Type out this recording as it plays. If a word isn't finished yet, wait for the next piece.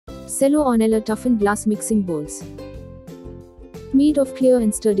Cello Ornella Toughened glass mixing bowls. Made of clear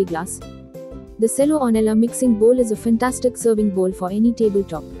and sturdy glass, the Cello Ornella mixing bowl is a fantastic serving bowl for any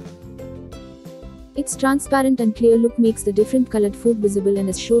tabletop. Its transparent and clear look makes the different colored food visible and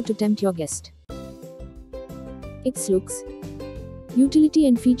is sure to tempt your guest. Its looks, utility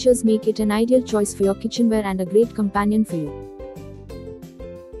and features make it an ideal choice for your kitchenware and a great companion for you.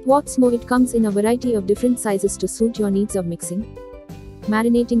 What's more, it comes in a variety of different sizes to suit your needs of mixing,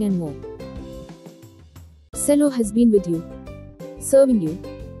 marinating and more. Cello has been with you, serving you,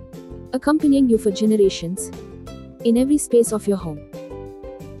 accompanying you for generations, in every space of your home.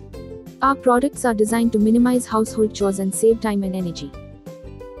 Our products are designed to minimize household chores and save time and energy.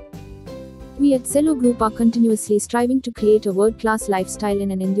 We at Cello Group are continuously striving to create a world-class lifestyle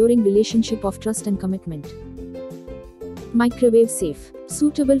and an enduring relationship of trust and commitment. Microwave safe,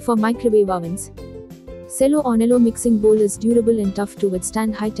 suitable for microwave ovens. Cello Ornella mixing bowl is durable and tough to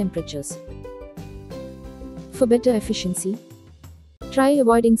withstand high temperatures. For better efficiency, try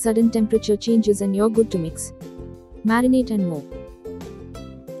avoiding sudden temperature changes and you're good to mix, marinate and more.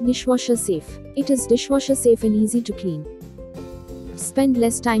 Dishwasher safe. It is dishwasher safe and easy to clean. Spend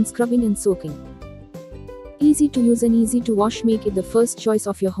less time scrubbing and soaking. Easy to use and easy to wash make it the first choice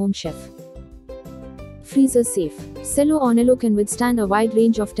of your home chef. Freezer safe. Cello Ornella can withstand a wide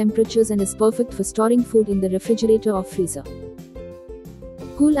range of temperatures and is perfect for storing food in the refrigerator or freezer.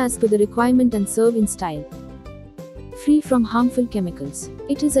 Cool as per the requirement and serve in style. Free from harmful chemicals.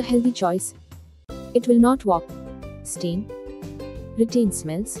 It is a healthy choice. It will not warp, stain, retain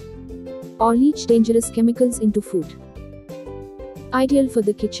smells, or leach dangerous chemicals into food. Ideal for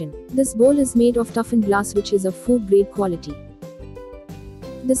the kitchen. This bowl is made of toughened glass which is of food grade quality.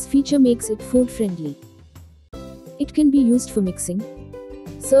 This feature makes it food friendly. It can be used for mixing,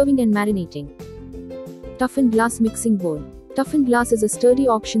 serving and marinating. Toughened glass mixing bowl. Toughened glass is a sturdy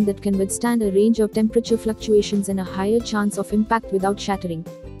option that can withstand a range of temperature fluctuations and a higher chance of impact without shattering,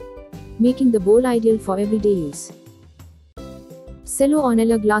 making the bowl ideal for everyday use. Cello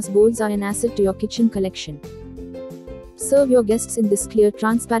Ornella glass bowls are an asset to your kitchen collection. Serve your guests in this clear,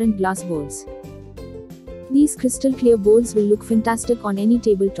 transparent glass bowls. These crystal clear bowls will look fantastic on any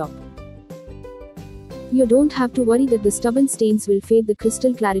tabletop. You don't have to worry that the stubborn stains will fade the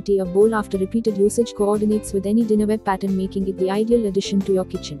crystal clarity of bowl after repeated usage. Coordinates with any dinnerware pattern, making it the ideal addition to your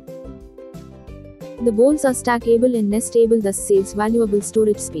kitchen. The bowls are stackable and nestable, thus saves valuable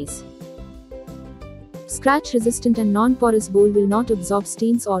storage space. Scratch resistant and non-porous bowl will not absorb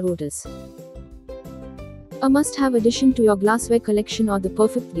stains or odors. A must-have addition to your glassware collection or the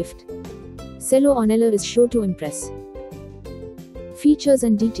perfect gift. Cello Ornella is sure to impress. Features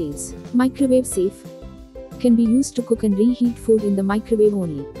and details. Microwave safe. Can be used to cook and reheat food in the microwave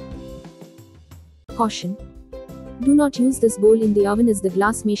only. Caution: do not use this bowl in the oven as the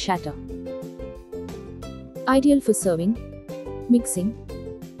glass may shatter. Ideal for serving, mixing,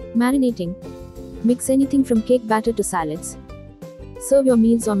 marinating. Mix anything from cake batter to salads. Serve your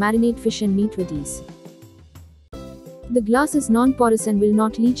meals or marinate fish and meat with ease. The glass is non-porous and will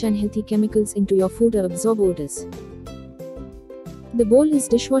not leach unhealthy chemicals into your food or absorb odors. The bowl is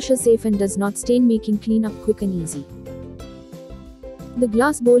dishwasher safe and does not stain, making cleanup quick and easy. The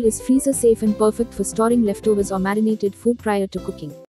glass bowl is freezer safe and perfect for storing leftovers or marinated food prior to cooking.